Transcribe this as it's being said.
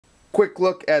Quick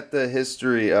look at the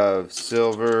history of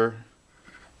silver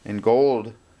and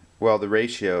gold. Well, the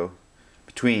ratio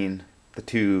between the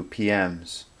two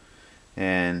PMs.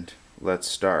 And let's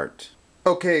start.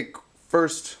 Okay,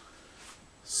 first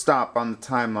stop on the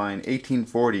timeline,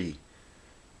 1840,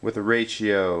 with a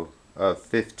ratio of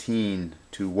 15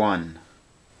 to 1.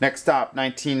 Next stop,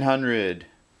 1900.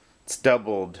 It's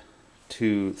doubled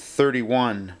to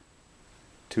 31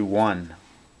 to 1.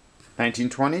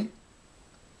 1920,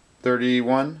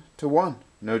 31 to 1.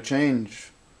 No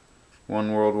change.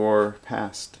 One world war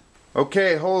passed.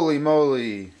 Okay, holy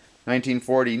moly.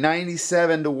 1940,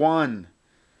 97 to 1.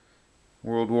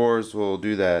 World wars will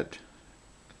do that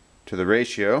to the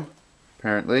ratio,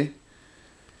 apparently.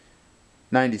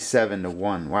 97 to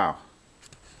 1. Wow.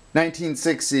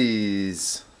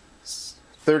 1960s,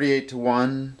 38 to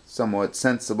 1. Somewhat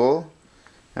sensible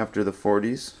after the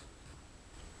 40s.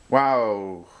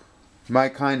 Wow. My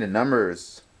kind of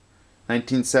numbers.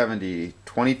 1970,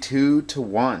 22 to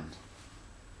 1.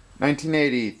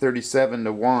 1980, 37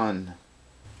 to 1.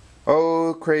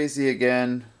 Oh, crazy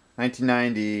again.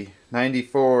 1990,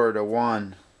 94 to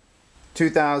 1.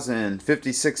 2000,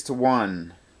 56 to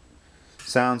 1.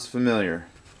 Sounds familiar.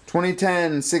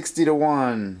 2010, 60 to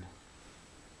 1.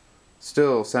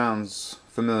 Still sounds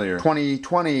familiar.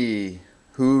 2020,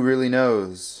 who really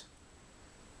knows?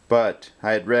 But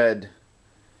I had read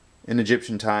in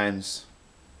Egyptian times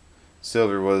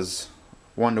silver was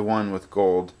 1 to 1 with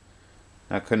gold.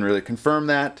 I couldn't really confirm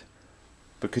that,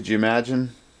 but could you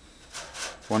imagine?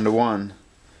 1 to 1.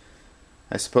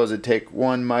 I suppose it'd take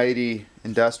one mighty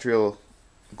industrial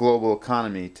global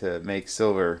economy to make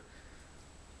silver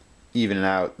even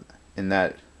out in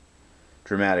that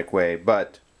dramatic way.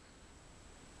 But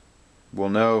we'll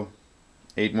know.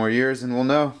 8 more years and we'll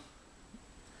know.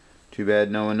 Too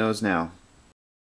bad no one knows now.